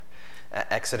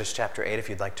Exodus chapter 8, if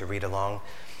you'd like to read along.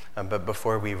 But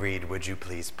before we read, would you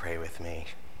please pray with me?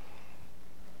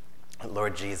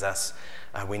 Lord Jesus,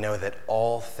 we know that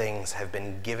all things have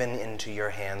been given into your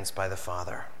hands by the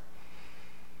Father,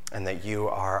 and that you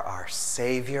are our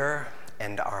Savior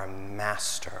and our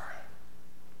Master.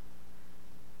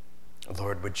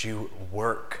 Lord, would you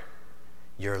work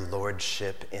your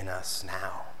lordship in us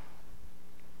now?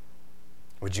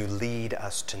 Would you lead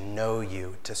us to know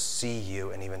you, to see you,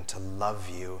 and even to love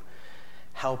you?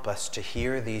 Help us to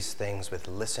hear these things with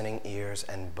listening ears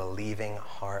and believing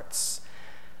hearts.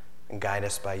 Guide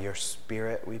us by your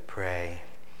Spirit, we pray.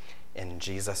 In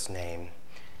Jesus' name,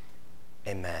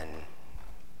 amen.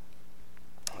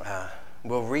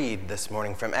 We'll read this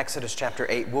morning from Exodus chapter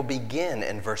 8. We'll begin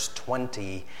in verse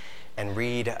 20 and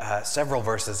read several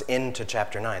verses into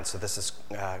chapter 9. So this is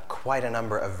quite a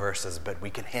number of verses, but we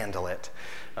can handle it.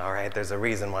 All right, there's a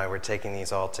reason why we're taking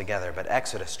these all together. But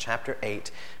Exodus chapter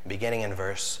 8, beginning in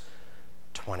verse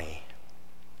 20.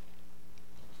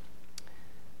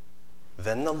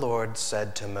 Then the Lord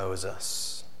said to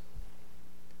Moses,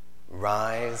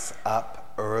 "Rise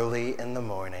up early in the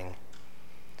morning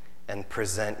and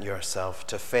present yourself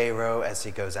to Pharaoh as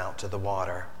he goes out to the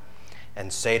water.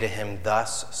 And say to him,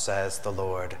 thus says the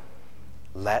Lord,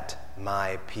 let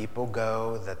my people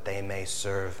go that they may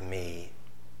serve me.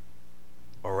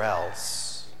 Or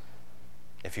else,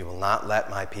 if you will not let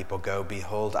my people go,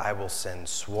 behold, I will send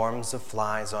swarms of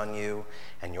flies on you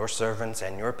and your servants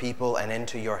and your people and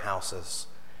into your houses.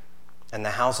 And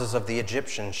the houses of the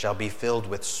Egyptians shall be filled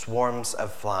with swarms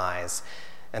of flies,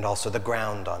 and also the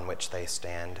ground on which they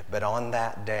stand. But on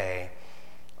that day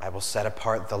I will set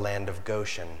apart the land of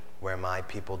Goshen, where my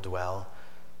people dwell,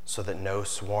 so that no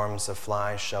swarms of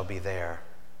flies shall be there,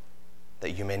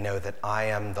 that you may know that I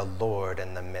am the Lord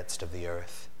in the midst of the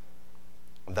earth.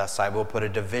 Thus I will put a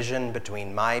division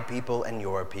between my people and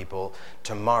your people.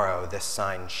 Tomorrow this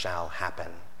sign shall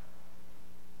happen."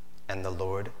 And the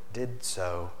Lord did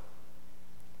so.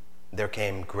 There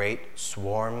came great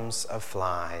swarms of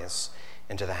flies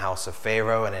into the house of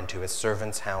Pharaoh and into his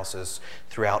servants' houses.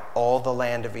 Throughout all the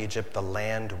land of Egypt, the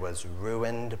land was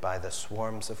ruined by the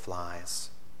swarms of flies.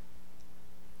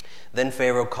 Then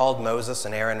Pharaoh called Moses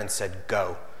and Aaron and said,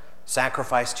 "Go,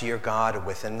 sacrifice to your God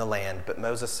within the land." But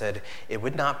Moses said, "It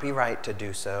would not be right to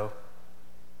do so.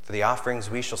 For the offerings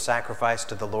we shall sacrifice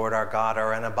to the Lord our God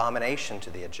are an abomination to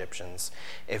the Egyptians.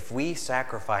 If we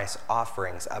sacrifice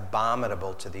offerings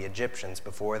abominable to the Egyptians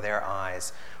before their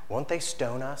eyes, won't they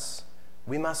stone us?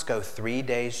 We must go 3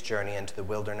 days' journey into the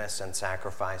wilderness and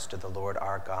sacrifice to the Lord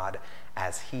our God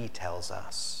as he tells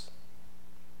us."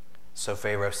 So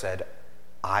Pharaoh said,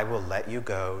 "I will let you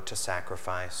go to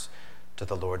sacrifice to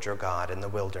the Lord your God in the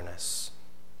wilderness.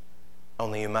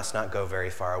 Only you must not go very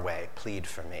far away. Plead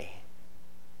for me."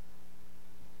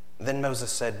 Then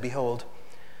Moses said, "Behold,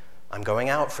 I'm going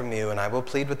out from you, and I will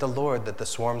plead with the Lord that the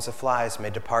swarms of flies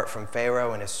may depart from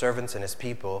Pharaoh and his servants and his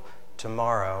people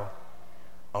tomorrow.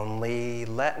 Only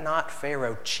let not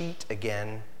Pharaoh cheat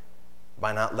again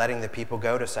by not letting the people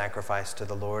go to sacrifice to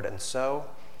the Lord." And so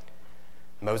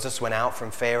Moses went out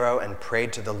from Pharaoh and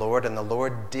prayed to the Lord, and the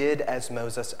Lord did as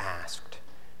Moses asked.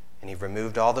 And he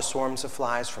removed all the swarms of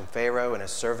flies from Pharaoh and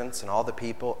his servants and all the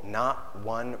people. Not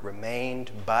one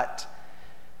remained, but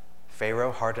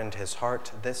Pharaoh hardened his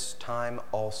heart this time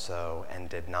also and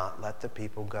did not let the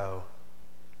people go.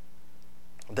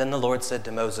 Then the Lord said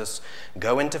to Moses,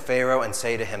 "Go into Pharaoh and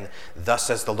say to him, thus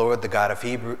says the Lord, the God of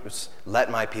Hebrews, let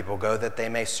my people go that they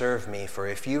may serve me. For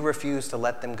if you refuse to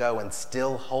let them go and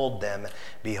still hold them,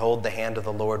 behold, the hand of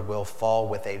the Lord will fall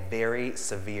with a very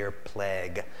severe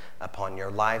plague upon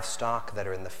your livestock that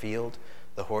are in the field,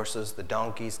 the horses, the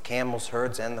donkeys, camels,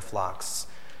 herds, and the flocks.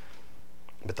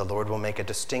 But the Lord will make a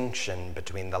distinction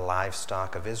between the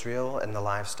livestock of Israel and the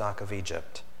livestock of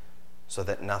Egypt, so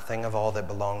that nothing of all that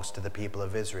belongs to the people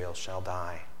of Israel shall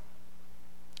die."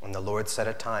 And the Lord set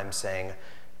a time, saying,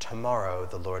 "Tomorrow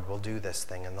the Lord will do this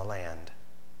thing in the land."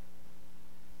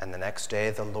 And the next day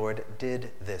the Lord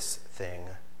did this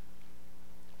thing.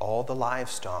 All the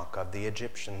livestock of the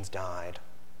Egyptians died,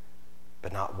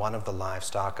 but not one of the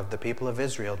livestock of the people of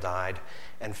Israel died.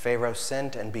 And Pharaoh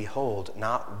sent, and behold,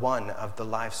 not one of the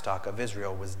livestock of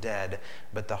Israel was dead,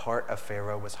 but the heart of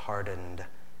Pharaoh was hardened,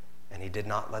 and he did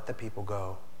not let the people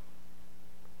go.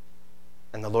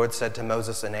 And the Lord said to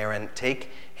Moses and Aaron, "Take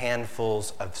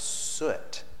handfuls of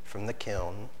soot from the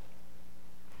kiln,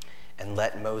 and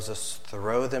let Moses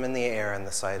throw them in the air in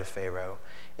the sight of Pharaoh.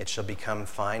 It shall become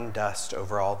fine dust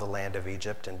over all the land of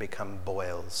Egypt and become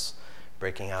boils,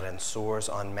 breaking out in sores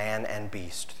on man and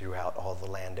beast throughout all the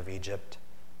land of Egypt."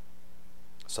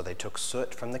 So they took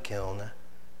soot from the kiln,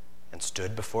 and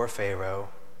stood before Pharaoh.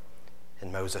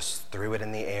 And Moses threw it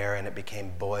in the air, and it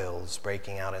became boils,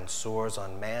 breaking out in sores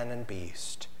on man and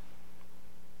beast.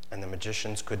 And the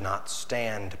magicians could not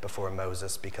stand before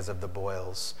Moses because of the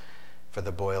boils, for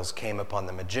the boils came upon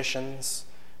the magicians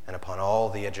and upon all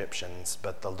the Egyptians.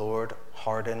 But the Lord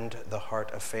hardened the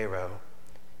heart of Pharaoh,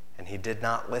 and he did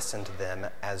not listen to them,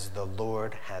 as the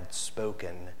Lord had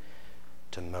spoken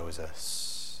to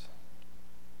Moses.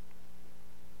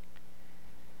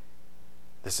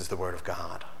 This is the word of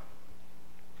God.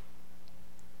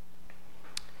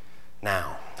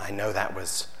 Now, I know that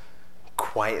was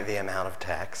quite the amount of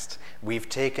text. We've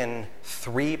taken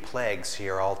 3 plagues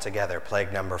here all together,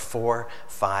 plague number 4,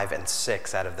 5, and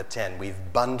 6 out of the 10.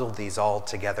 We've bundled these all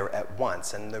together at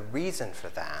once, and the reason for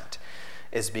that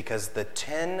is because the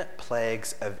 10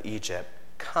 plagues of Egypt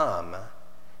come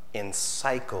in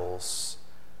cycles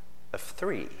of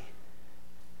 3.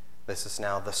 This is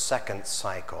now the second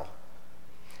cycle.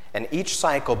 And each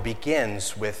cycle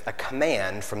begins with a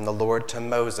command from the Lord to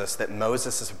Moses that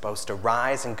Moses is supposed to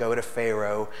rise and go to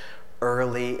Pharaoh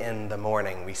early in the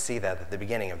morning. We see that at the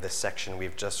beginning of this section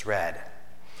we've just read.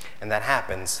 And that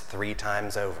happens 3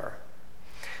 times over.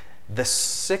 The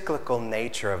cyclical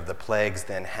nature of the plagues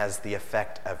then has the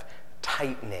effect of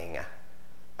tightening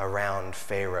around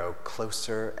Pharaoh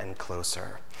closer and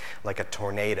closer, like a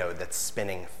tornado that's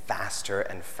spinning faster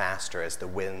and faster as the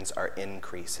winds are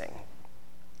increasing.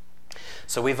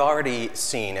 So we've already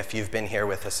seen, if you've been here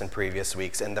with us in previous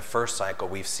weeks, in the first cycle,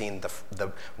 we've seen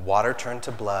the water turn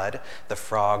to blood, the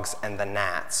frogs, and the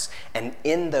gnats. And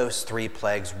in those 3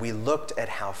 plagues, we looked at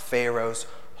how Pharaoh's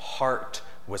heart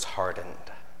was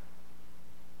hardened.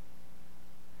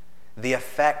 The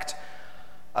effect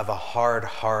of a hard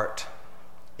heart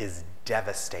is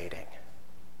devastating.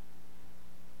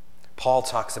 Paul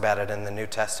talks about it in the New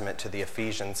Testament to the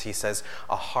Ephesians. He says,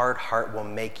 a hard heart will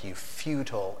make you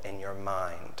futile in your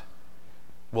mind,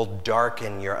 will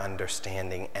darken your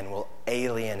understanding, and will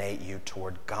alienate you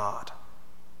toward God.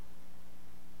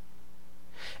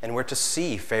 And we're to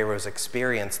see Pharaoh's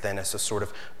experience then as a sort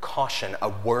of caution, a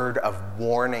word of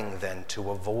warning then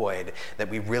to avoid, that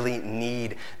we really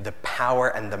need the power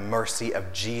and the mercy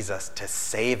of Jesus to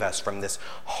save us from this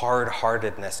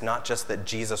hard-heartedness, not just that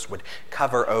Jesus would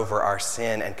cover over our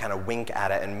sin and kind of wink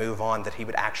at it and move on, that he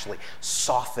would actually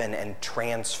soften and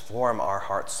transform our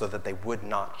hearts so that they would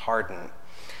not harden.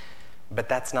 But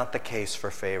that's not the case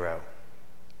for Pharaoh.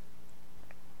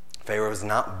 Pharaoh is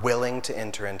not willing to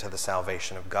enter into the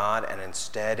salvation of God, and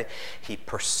instead he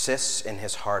persists in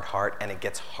his hard heart, and it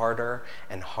gets harder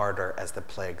and harder as the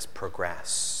plagues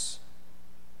progress.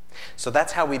 So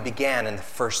that's how we began in the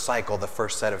first cycle, the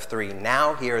first set of 3.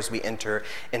 Now here, as we enter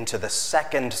into the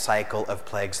second cycle of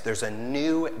plagues, there's a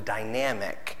new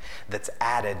dynamic that's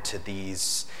added to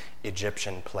these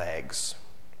Egyptian plagues.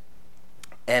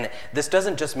 And this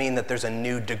doesn't just mean that there's a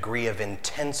new degree of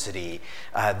intensity,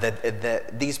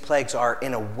 that these plagues are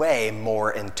in a way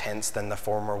more intense than the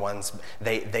former ones.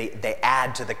 They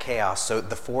add to the chaos. So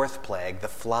the 4th plague, the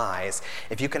flies,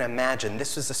 if you can imagine,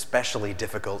 this is especially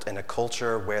difficult in a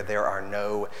culture where there are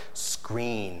no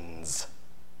screens.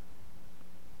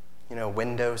 You know,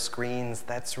 window screens,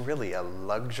 that's really a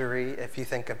luxury if you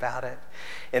think about it.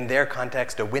 In their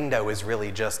context, a window is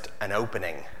really just an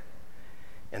opening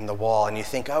in the wall, and you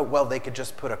think, oh, well, they could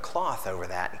just put a cloth over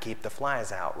that and keep the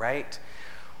flies out, right?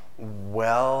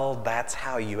 Well, that's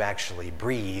how you actually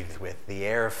breathe, with the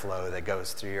airflow that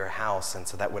goes through your house, and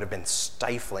so that would have been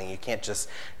stifling. You can't just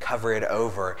cover it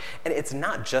over. And it's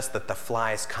not just that the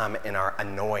flies come and are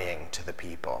annoying to the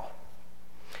people.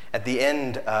 At the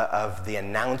end of the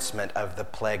announcement of the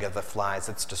plague of the flies,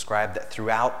 it's described that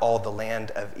throughout all the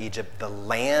land of Egypt, the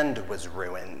land was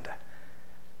ruined.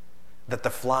 That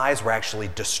the flies were actually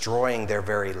destroying their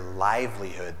very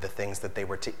livelihood, the things that they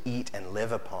were to eat and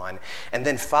live upon. And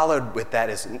then followed with that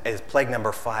is plague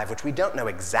number 5, which we don't know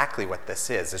exactly what this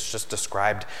is. It's just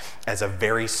described as a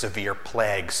very severe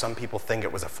plague. Some people think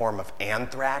it was a form of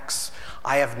anthrax.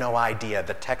 I have no idea.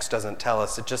 The text doesn't tell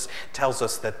us. It just tells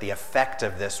us that the effect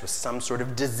of this was some sort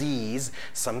of disease,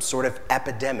 some sort of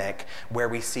epidemic, where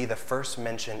we see the first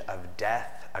mention of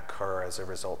death occur as a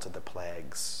result of the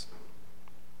plagues.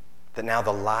 That now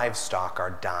the livestock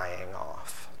are dying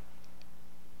off.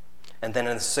 And then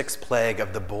in the 6th plague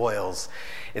of the boils,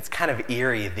 it's kind of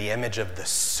eerie, the image of the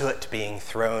soot being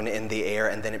thrown in the air,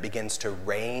 and then it begins to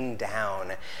rain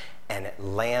down, and it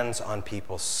lands on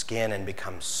people's skin and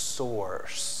becomes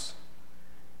sores.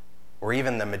 or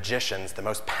even the magicians, the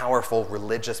most powerful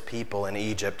religious people in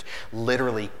Egypt,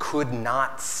 literally could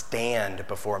not stand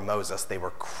before Moses. They were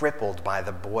crippled by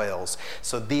the boils.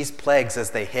 So these plagues,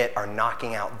 as they hit, are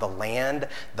knocking out the land,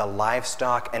 the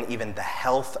livestock, and even the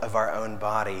health of our own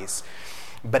bodies.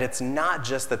 But it's not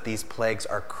just that these plagues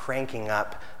are cranking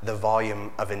up the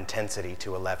volume of intensity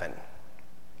to 11.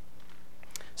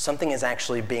 Something is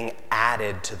actually being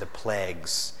added to the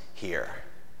plagues here.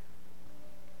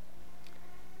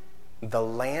 The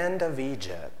land of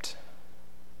Egypt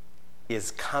is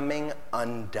coming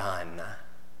undone,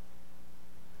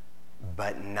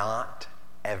 but not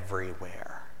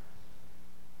everywhere.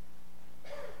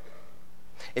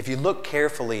 If you look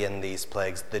carefully in these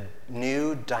plagues, the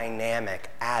new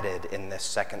dynamic added in this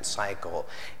second cycle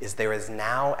is there is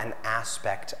now an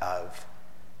aspect of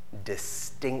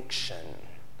distinction.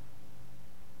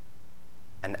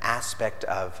 An aspect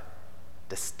of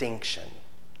distinction.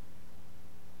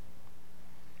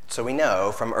 So we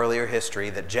know from earlier history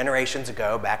that generations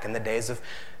ago, back in the days of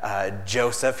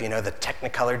Joseph, the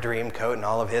Technicolor Dreamcoat and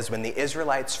all of his, when the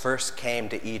Israelites first came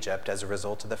to Egypt as a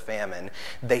result of the famine,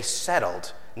 they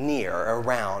settled near,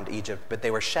 around Egypt, but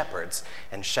they were shepherds.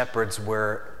 And shepherds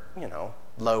were,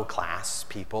 low-class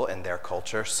people in their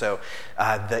culture. So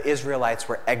the Israelites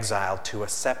were exiled to a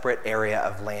separate area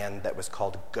of land that was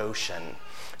called Goshen.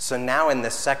 So now in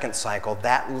this second cycle,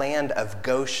 that land of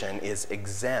Goshen is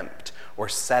exempt or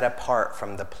set apart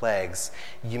from the plagues.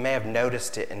 You may have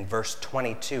noticed it in verse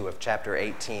 22 of chapter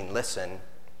 18. Listen,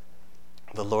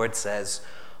 the Lord says,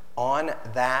 "On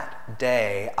that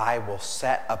day I will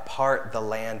set apart the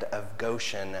land of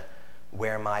Goshen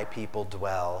where my people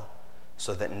dwell,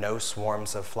 so that no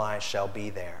swarms of flies shall be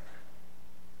there."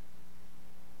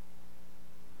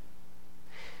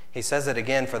 He says it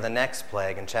again for the next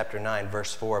plague in chapter 9,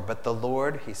 verse 4. "But the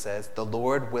Lord," he says, "the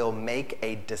Lord will make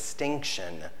a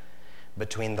distinction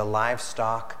between the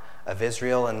livestock of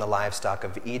Israel and the livestock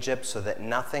of Egypt, so that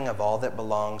nothing of all that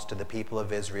belongs to the people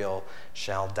of Israel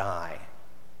shall die."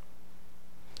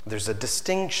 There's a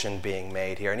distinction being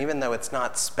made here, and even though it's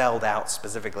not spelled out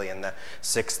specifically in the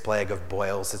sixth plague of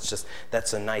boils,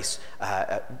 that's a nice,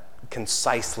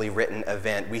 concisely written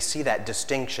event. We see that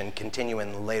distinction continue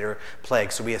in the later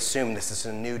plagues, so we assume this is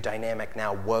a new dynamic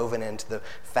now woven into the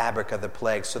fabric of the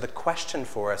plague. So the question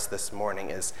for us this morning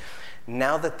is,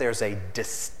 now that there's a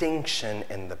distinction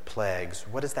in the plagues,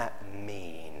 what does that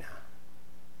mean?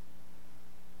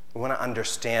 We want to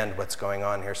understand what's going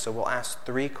on here, so we'll ask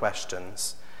three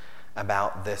questions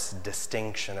about this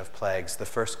distinction of plagues. The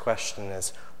first question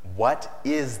is, what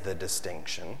is the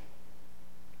distinction?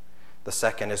 The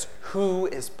second is, who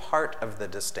is part of the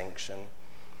distinction?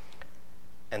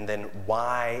 And then,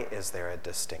 why is there a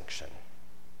distinction?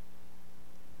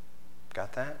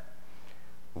 Got that?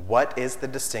 What is the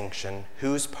distinction?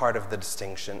 Who's part of the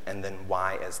distinction? And then,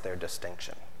 why is there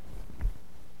distinction?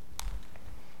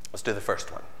 Let's do the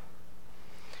first one.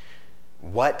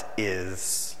 What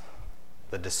is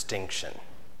the distinction?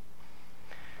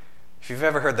 If you've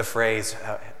ever heard the phrase,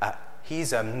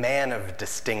 he's a man of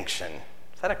distinction,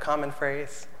 is that a common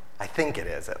phrase? I think it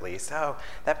is, at least. Oh,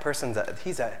 that person's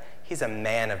he's a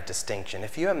man of distinction.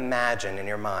 If you imagine in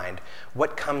your mind,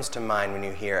 what comes to mind when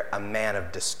you hear a man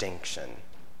of distinction?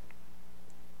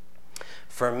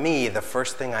 For me, the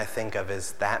first thing I think of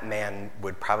is that man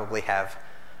would probably have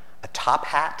a top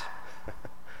hat.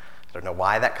 I don't know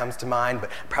why that comes to mind, but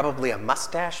probably a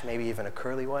mustache, maybe even a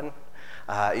curly one.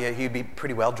 He'd be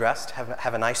pretty well dressed,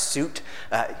 have a nice suit.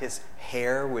 His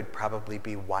hair would probably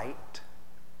be white,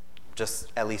 just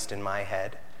at least in my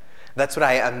head. That's what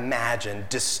I imagine.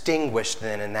 Distinguished,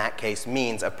 then, in that case,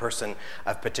 means a person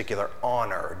of particular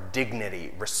honor,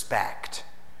 dignity, respect.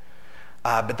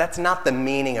 But that's not the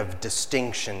meaning of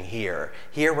distinction here.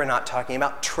 Here we're not talking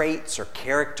about traits or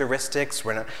characteristics.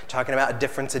 We're not talking about a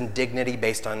difference in dignity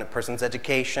based on a person's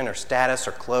education or status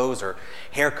or clothes or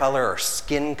hair color or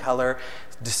skin color.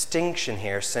 Distinction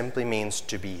here simply means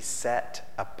to be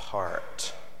set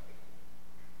apart,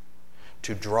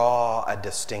 to draw a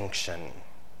distinction.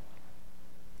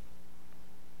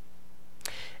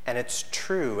 And it's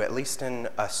true, at least in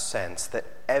a sense, that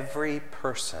every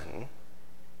person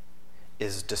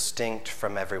is distinct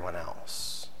from everyone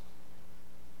else.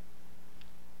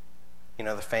 You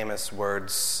know the famous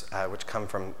words which come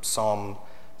from Psalm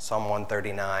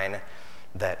 139,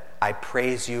 that I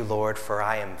praise you, Lord, for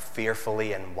I am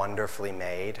fearfully and wonderfully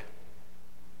made.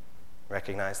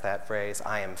 Recognize that phrase?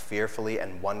 I am fearfully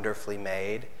and wonderfully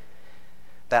made.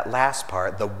 That last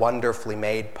part, the wonderfully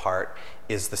made part,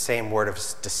 is the same word of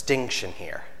distinction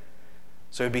here.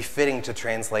 So it would be fitting to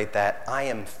translate that, I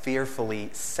am fearfully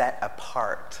set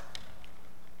apart.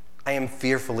 I am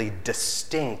fearfully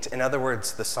distinct. In other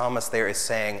words, the psalmist there is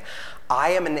saying, I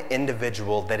am an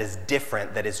individual that is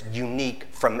different, that is unique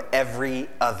from every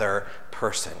other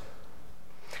person.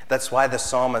 That's why the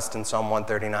psalmist in Psalm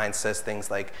 139 says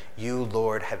things like, you,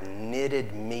 Lord, have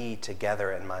knitted me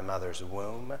together in my mother's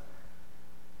womb.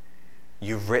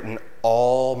 You've written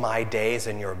all my days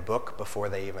in your book before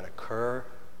they even occur.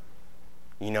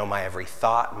 You know my every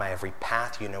thought, my every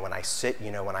path. You know when I sit,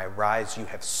 you know when I rise. You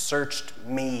have searched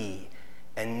me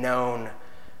and known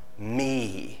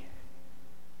me.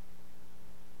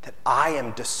 That I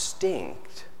am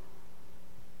distinct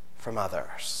from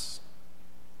others.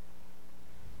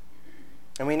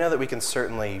 And we know that we can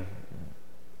certainly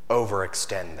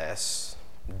overextend this,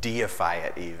 deify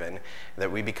it even,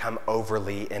 that we become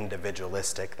overly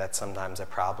individualistic. That's sometimes a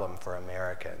problem for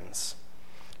Americans.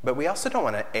 But we also don't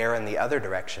want to err in the other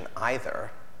direction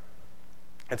either.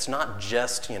 It's not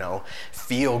just,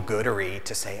 feel-goodery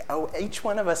to say, oh, each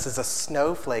one of us is a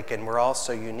snowflake and we're all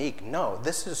so unique. No,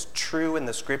 this is true in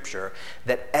the scripture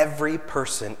that every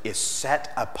person is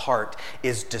set apart,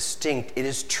 is distinct. It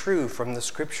is true from the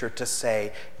scripture to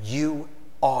say, you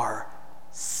are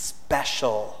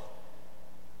special.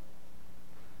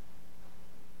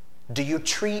 Do you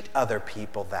treat other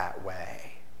people that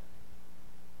way?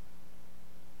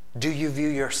 Do you view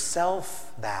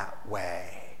yourself that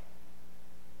way?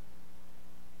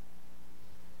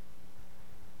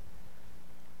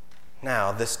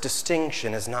 Now, this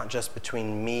distinction is not just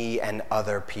between me and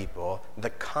other people.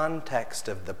 The context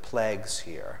of the plagues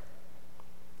here,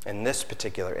 in this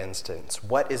particular instance,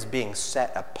 what is being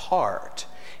set apart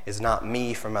is not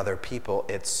me from other people,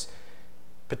 it's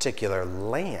particular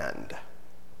land.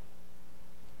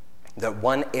 That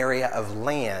one area of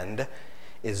land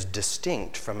is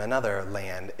distinct from another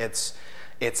land. It's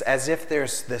as if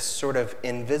there's this sort of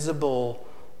invisible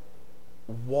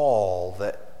wall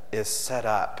that is set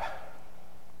up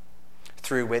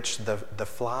through which the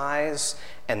flies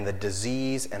and the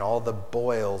disease and all the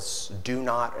boils do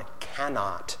not and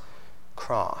cannot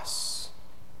cross.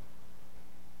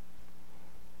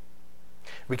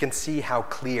 We can see how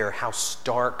clear, how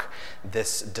stark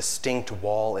this distinct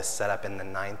wall is set up in the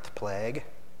 9th plague.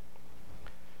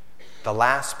 The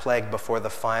last plague before the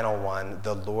final one,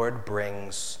 the Lord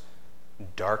brings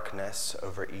darkness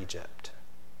over Egypt.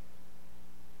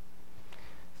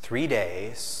 3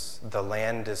 days, the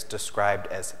land is described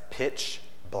as pitch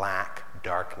black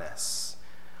darkness,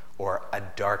 or a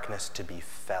darkness to be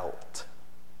felt.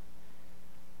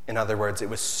 In other words, it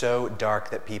was so dark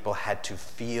that people had to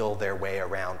feel their way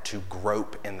around, to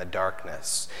grope in the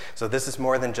darkness. So this is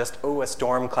more than just, a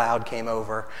storm cloud came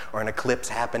over or an eclipse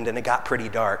happened and it got pretty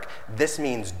dark. This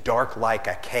means dark like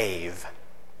a cave.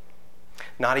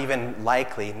 Not even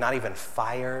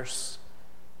fires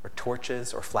or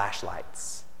torches or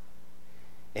flashlights.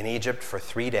 In Egypt for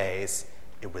 3 days,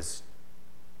 it was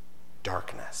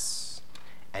darkness.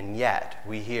 And yet,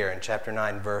 we hear in chapter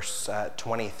 9, verse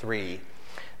 23,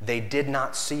 they did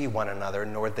not see one another,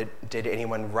 nor did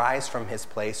anyone rise from his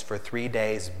place for 3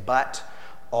 days, but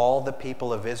all the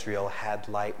people of Israel had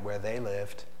light where they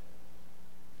lived.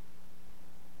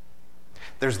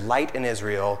 There's light in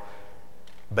Israel,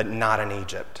 but not in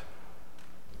Egypt.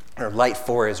 Or light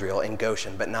for Israel in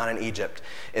Goshen, but not in Egypt.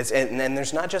 And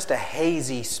there's not just a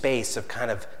hazy space of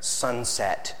kind of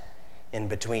sunset in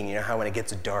between. You know how when it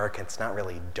gets dark, it's not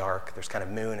really dark. There's kind of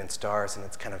moon and stars, and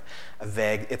it's kind of a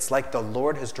vague. It's like the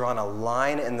Lord has drawn a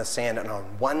line in the sand, and on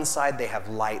one side they have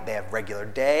light. They have regular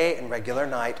day and regular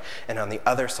night, and on the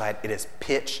other side it is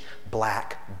pitch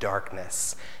black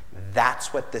darkness.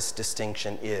 That's what this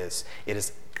distinction is. It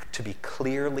is to be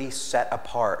clearly set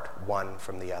apart one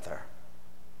from the other.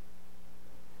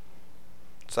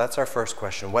 So that's our first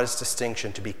question. What is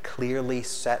distinction? To be clearly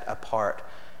set apart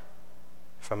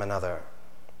from another.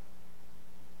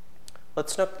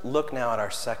 Let's look now at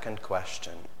our second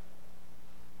question.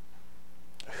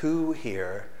 Who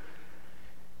here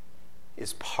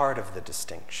is part of the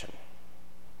distinction?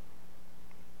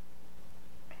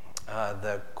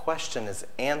 The question is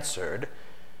answered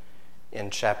in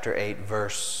chapter 8,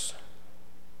 verse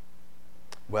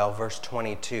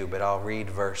 22, but I'll read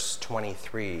verse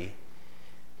 23.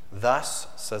 Thus,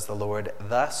 says the Lord,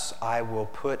 thus I will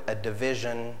put a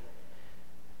division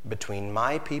between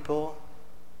my people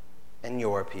and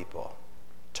your people.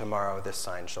 Tomorrow this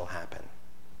sign shall happen.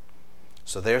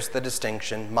 So there's the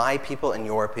distinction, my people and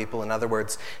your people. In other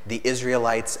words, the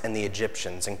Israelites and the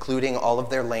Egyptians, including all of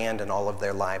their land and all of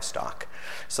their livestock.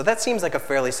 So that seems like a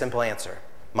fairly simple answer.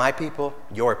 My people,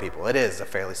 your people. It is a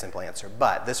fairly simple answer,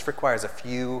 but this requires a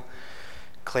few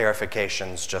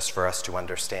clarifications just for us to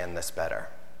understand this better.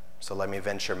 so let me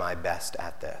venture my best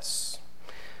at this.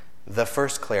 The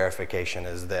first clarification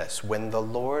is this: when the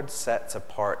Lord sets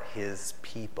apart his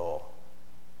people,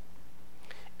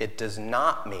 it does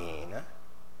not mean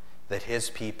that his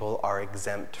people are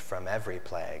exempt from every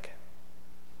plague.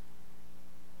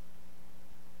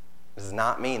 It does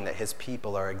not mean that his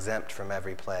people are exempt from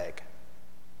every plague.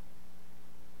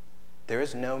 There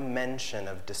is no mention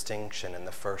of distinction in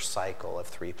the first cycle of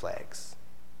 3 plagues.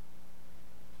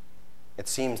 It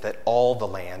seems that all the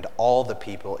land, all the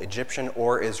people, Egyptian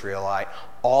or Israelite,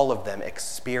 all of them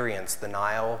experienced the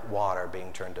Nile water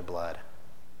being turned to blood.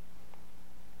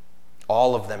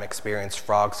 All of them experienced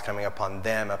frogs coming upon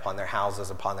them, upon their houses,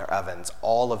 upon their ovens.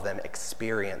 All of them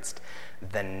experienced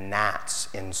the gnats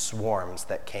in swarms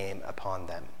that came upon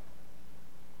them.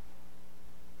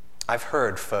 I've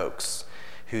heard folks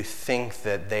who think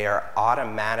that they are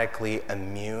automatically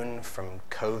immune from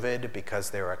COVID because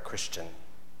they're a Christian.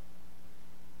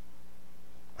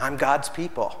 I'm God's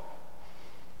people,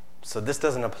 so this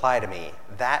doesn't apply to me.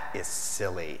 That is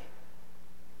silly.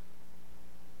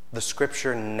 The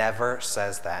scripture never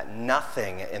says that.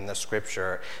 Nothing in the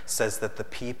scripture says that the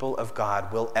people of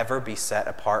God will ever be set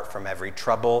apart from every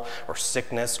trouble or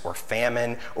sickness or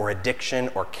famine or addiction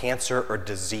or cancer or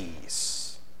disease.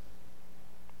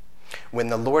 When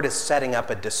the Lord is setting up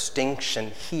a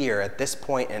distinction here at this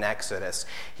point in Exodus,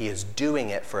 he is doing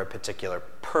it for a particular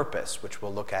purpose, which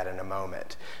we'll look at in a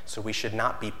moment. So we should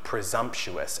not be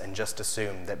presumptuous and just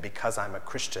assume that because I'm a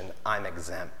Christian, I'm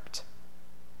exempt.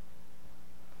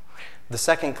 The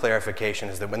second clarification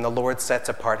is that when the Lord sets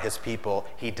apart his people,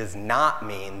 he does not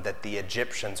mean that the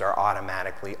Egyptians are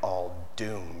automatically all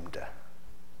doomed.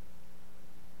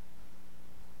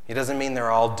 He doesn't mean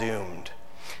they're all doomed.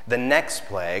 The next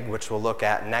plague, which we'll look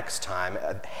at next time,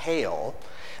 hail,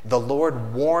 the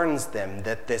Lord warns them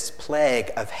that this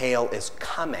plague of hail is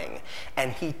coming,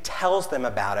 and he tells them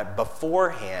about it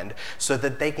beforehand so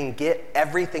that they can get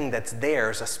everything that's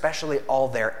theirs, especially all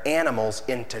their animals,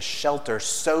 into shelter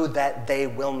so that they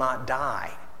will not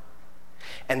die.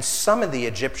 And some of the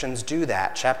Egyptians do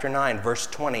that. Chapter 9, verse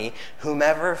 20,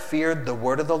 whomever feared the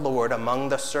word of the Lord among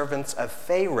the servants of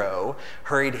Pharaoh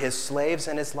hurried his slaves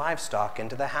and his livestock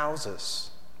into the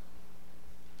houses.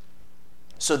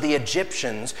 So the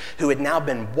Egyptians, who had now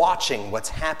been watching what's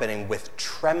happening with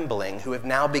trembling, who have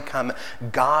now become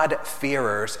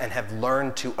God-fearers and have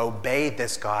learned to obey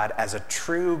this God as a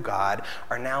true God,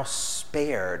 are now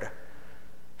spared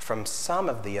from some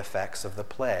of the effects of the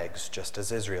plagues, just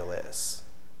as Israel is,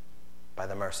 by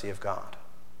the mercy of God.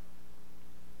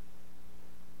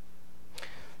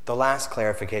 The last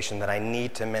clarification that I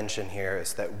need to mention here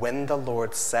is that when the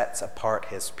Lord sets apart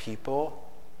his people,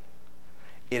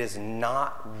 it is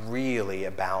not really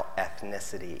about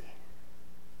ethnicity.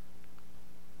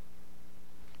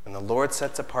 When the Lord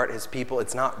sets apart his people,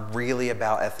 it's not really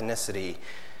about ethnicity.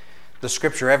 The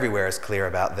scripture everywhere is clear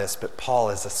about this, but Paul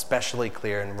is especially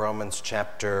clear in Romans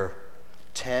chapter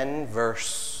 10,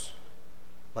 verse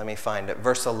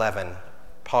 11.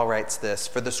 Paul writes this: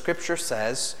 "For the scripture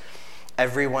says,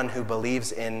 everyone who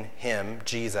believes in him,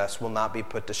 Jesus, will not be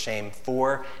put to shame.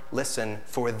 For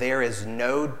there is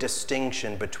no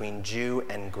distinction between Jew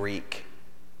and Greek.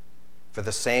 For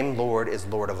the same Lord is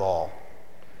Lord of all,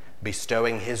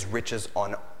 bestowing his riches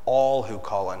on all who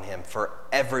call on him. For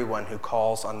everyone who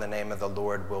calls on the name of the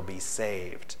Lord will be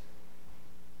saved."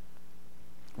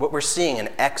 What we're seeing in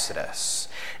Exodus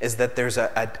is that there's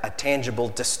a tangible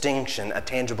distinction, a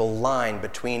tangible line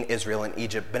between Israel and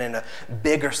Egypt, but in a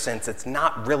bigger sense, it's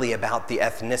not really about the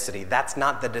ethnicity. That's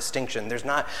not the distinction. There's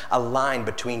not a line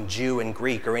between Jew and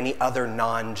Greek or any other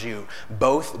non-Jew.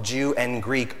 Both Jew and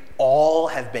Greek all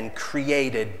have been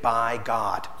created by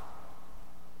God.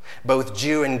 Both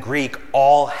Jew and Greek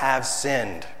all have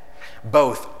sinned.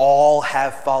 Both all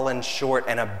have fallen short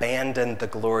and abandoned the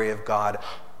glory of God.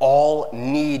 All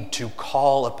need to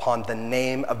call upon the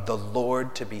name of the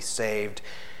Lord to be saved,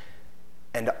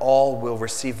 and all will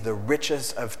receive the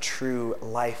riches of true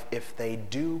life if they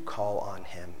do call on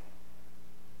him.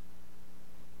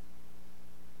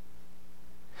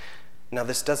 Now,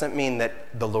 this doesn't mean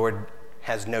that the Lord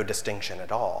has no distinction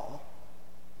at all.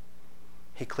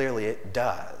 He clearly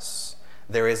does.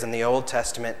 There is in the Old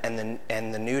Testament and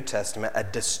the New Testament a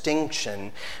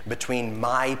distinction between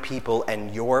my people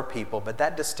and your people, but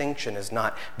that distinction is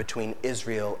not between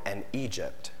Israel and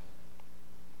Egypt.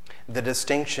 The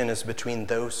distinction is between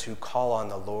those who call on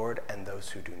the Lord and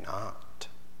those who do not.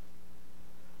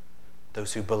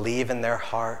 Those who believe in their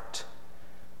heart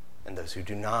and those who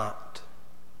do not.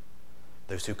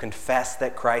 Those who confess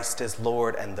that Christ is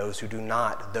Lord and those who do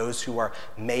not. Those who are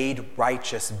made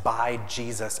righteous by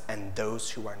Jesus and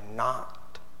those who are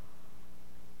not.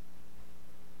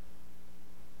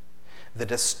 The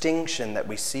distinction that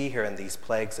we see here in these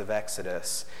plagues of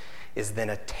Exodus is then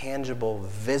a tangible,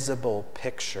 visible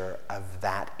picture of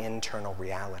that internal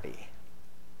reality.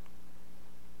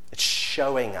 It's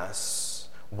showing us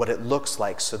what it looks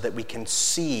like so that we can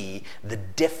see the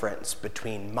difference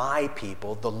between my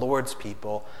people, the Lord's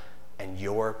people, and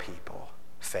your people,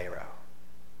 Pharaoh.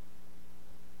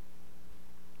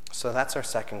 So that's our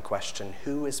second question.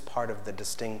 Who is part of the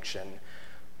distinction?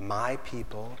 My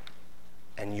people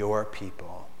and your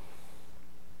people.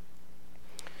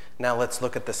 Now let's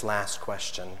look at this last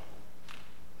question.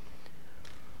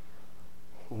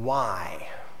 Why?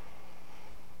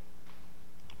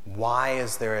 Why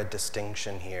is there a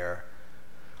distinction here?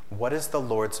 What is the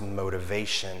Lord's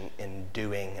motivation in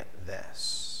doing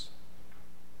this?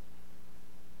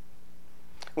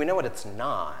 We know what it's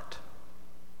not.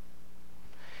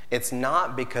 It's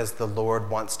not because the Lord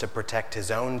wants to protect his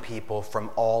own people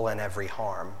from all and every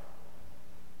harm.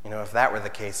 If that were the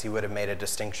case, he would have made a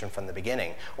distinction from the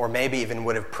beginning, or maybe even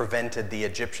would have prevented the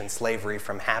Egyptian slavery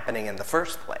from happening in the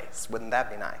first place. Wouldn't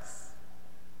that be nice?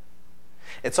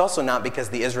 It's also not because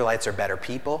the Israelites are better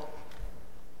people.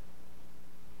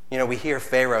 We hear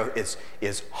Pharaoh is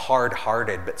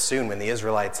hard-hearted, but soon when the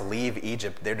Israelites leave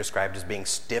Egypt, they're described as being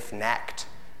stiff-necked,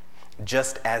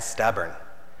 just as stubborn.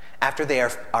 After they are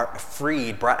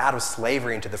freed, brought out of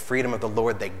slavery into the freedom of the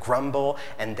Lord, they grumble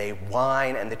and they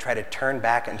whine and they try to turn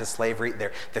back into slavery.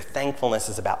 Their thankfulness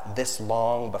is about this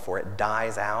long before it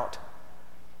dies out.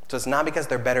 So it's not because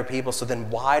they're better people. So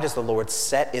then why does the Lord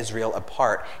set Israel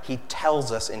apart? He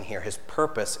tells us in here his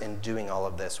purpose in doing all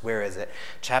of this. Where is it?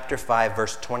 Chapter 5,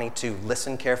 verse 22.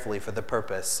 Listen carefully for the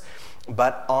purpose.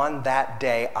 But on that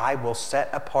day I will set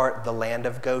apart the land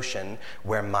of Goshen,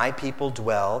 where my people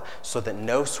dwell, so that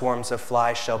no swarms of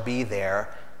flies shall be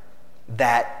there,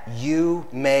 that you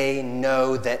may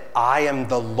know that I am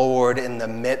the Lord in the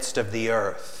midst of the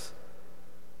earth.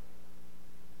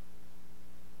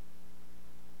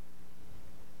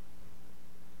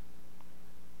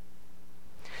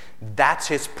 That's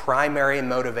his primary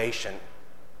motivation.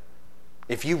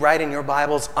 If you write in your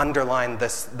Bibles, underline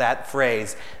that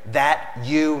phrase, that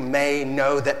you may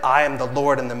know that I am the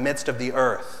Lord in the midst of the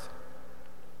earth.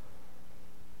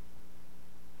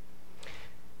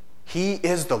 He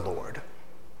is the Lord.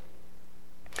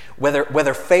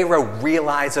 Whether Pharaoh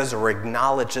realizes or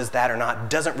acknowledges that or not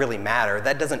doesn't really matter.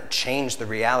 That doesn't change the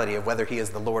reality of whether he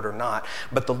is the Lord or not.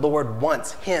 But the Lord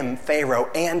wants him,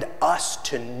 Pharaoh, and us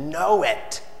to know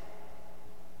it.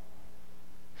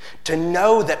 To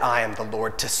know that I am the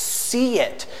Lord, to see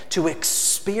it, to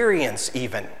experience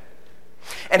even.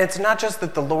 And it's not just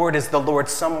that the Lord is the Lord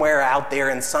somewhere out there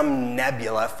in some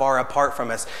nebula far apart from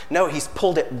us. No, he's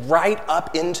pulled it right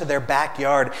up into their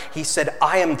backyard. He said,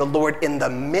 I am the Lord in the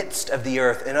midst of the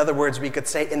earth. In other words, we could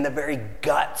say in the very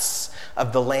guts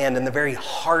of the land, in the very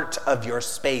heart of your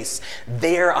space.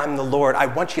 There I'm the Lord. I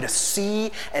want you to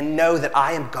see and know that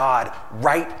I am God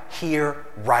right here,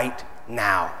 right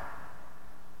now.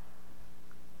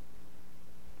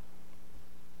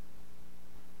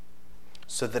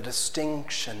 So the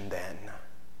distinction then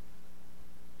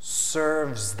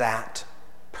serves that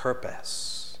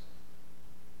purpose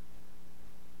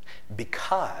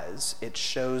because it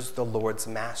shows the Lord's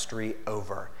mastery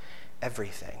over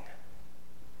everything.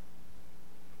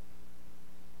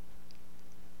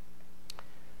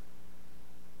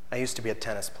 I used to be a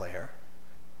tennis player.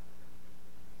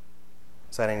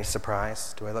 Is that any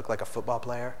surprise? Do I look like a football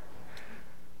player?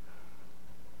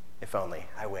 If only,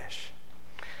 I wish.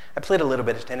 I played a little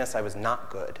bit of tennis. I was not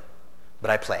good, but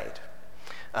I played.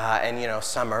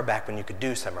 Summer, back when you could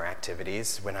do summer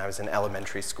activities, when I was in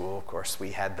elementary school, of course,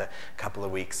 we had the couple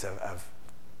of weeks of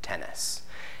tennis.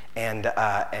 And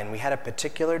we had a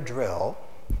particular drill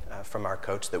from our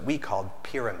coach that we called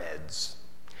pyramids.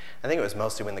 I think it was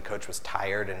mostly when the coach was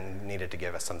tired and needed to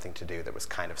give us something to do that was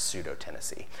kind of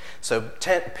pseudo-tennis-y. So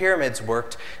pyramids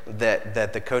worked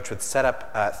that the coach would set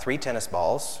up 3 tennis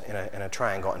balls in a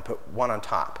triangle and put one on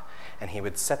top, and he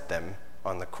would set them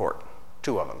on the court,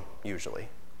 2 of them usually.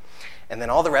 And then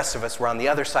all the rest of us were on the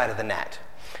other side of the net.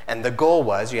 And the goal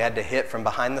was you had to hit from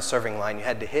behind the serving line, you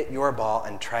had to hit your ball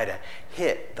and try to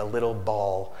hit the little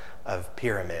ball of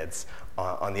pyramids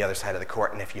on the other side of the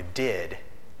court, and if you did,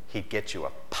 he'd get you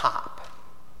a pop.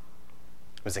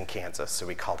 It was in Kansas, so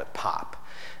we called it pop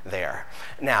there.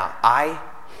 Now, I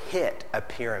hit a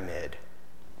pyramid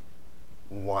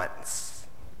once.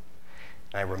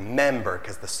 And I remember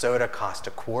because the soda cost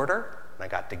 $0.25, and I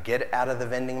got to get it out of the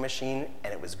vending machine,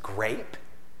 and it was grape,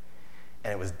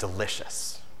 and it was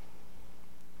delicious.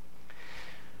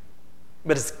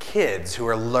 But as kids who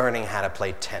are learning how to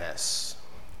play tennis,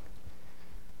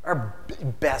 Our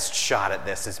best shot at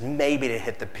this is maybe to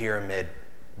hit the pyramid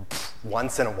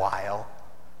once in a while.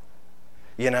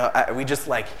 We just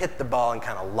hit the ball and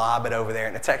kind of lob it over there,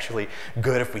 and it's actually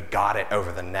good if we got it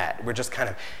over the net. We're just kind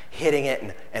of hitting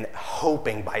it and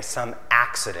hoping by some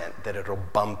accident that it'll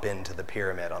bump into the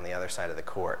pyramid on the other side of the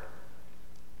court.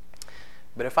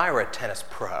 But if I were a tennis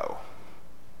pro,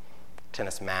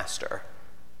 tennis master,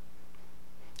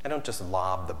 I don't just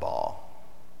lob the ball.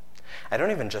 I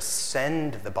don't even just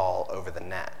send the ball over the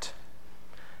net.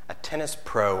 A tennis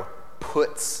pro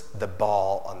puts the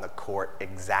ball on the court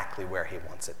exactly where he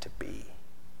wants it to be.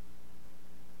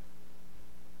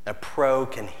 A pro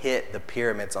can hit the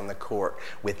pyramids on the court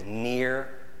with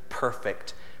near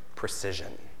perfect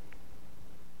precision.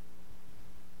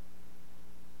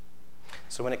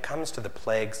 So when it comes to the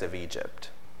plagues of Egypt,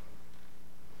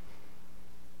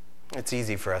 it's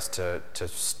easy for us to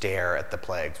stare at the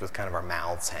plagues with kind of our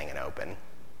mouths hanging open.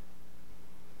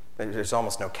 There's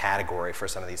almost no category for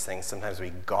some of these things. Sometimes we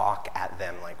gawk at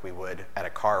them like we would at a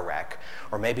car wreck,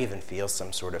 or maybe even feel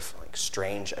some sort of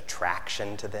strange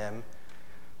attraction to them,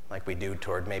 like we do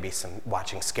toward maybe some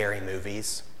watching scary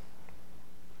movies.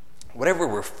 Whatever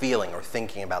we're feeling or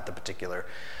thinking about the particular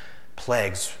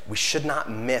plagues, we should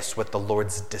not miss what the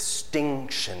Lord's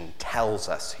distinction tells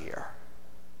us here.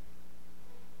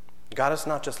 God is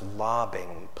not just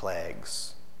lobbing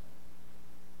plagues.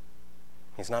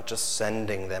 He's not just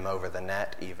sending them over the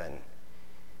net even.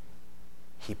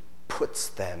 He puts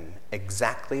them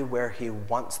exactly where he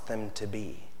wants them to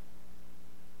be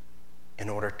in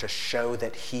order to show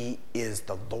that he is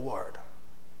the Lord.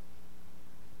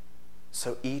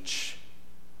 So each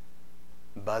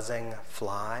buzzing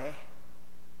fly,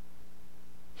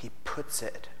 he puts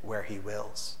it where he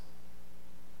wills.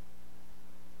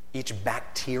 Each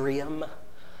bacterium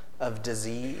of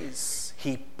disease,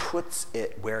 he puts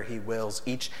it where he wills.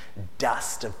 Each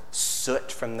dust of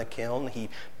soot from the kiln, he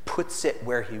puts it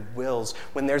where he wills.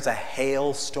 When there's a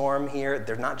hailstorm here,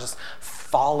 they're not just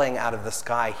falling out of the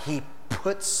sky. He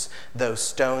puts those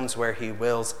stones where he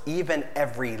wills. Even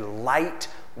every light,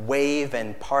 wave,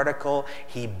 and particle,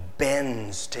 he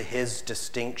bends to his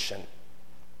distinction.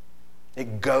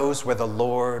 It goes where the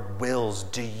Lord wills.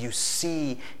 Do you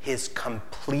see his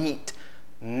complete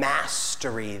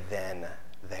mastery then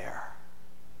there?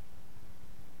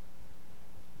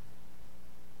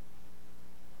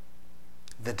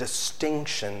 The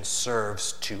distinction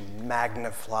serves to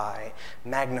magnify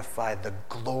the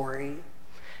glory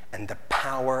and the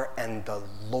power and the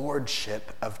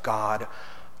lordship of God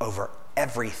over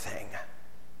everything,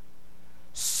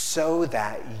 so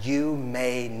that you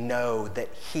may know that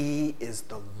he is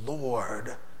the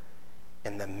Lord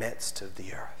in the midst of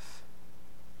the earth.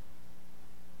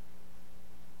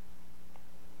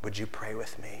 Would you pray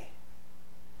with me?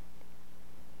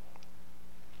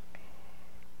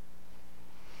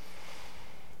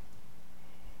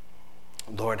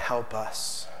 Lord, help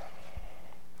us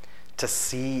to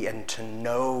see and to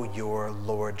know your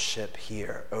lordship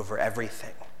here over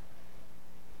everything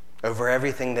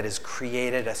that is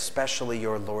created, especially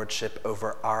your lordship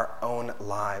over our own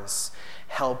lives.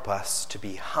 Help us to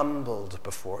be humbled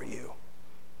before you,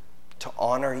 to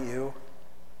honor you,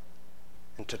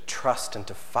 and to trust and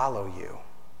to follow you.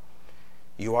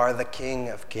 You are the King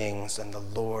of kings and the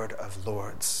Lord of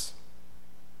lords.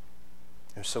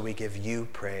 And so we give you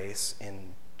praise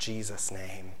in Jesus'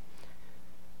 name.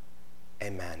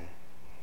 Amen.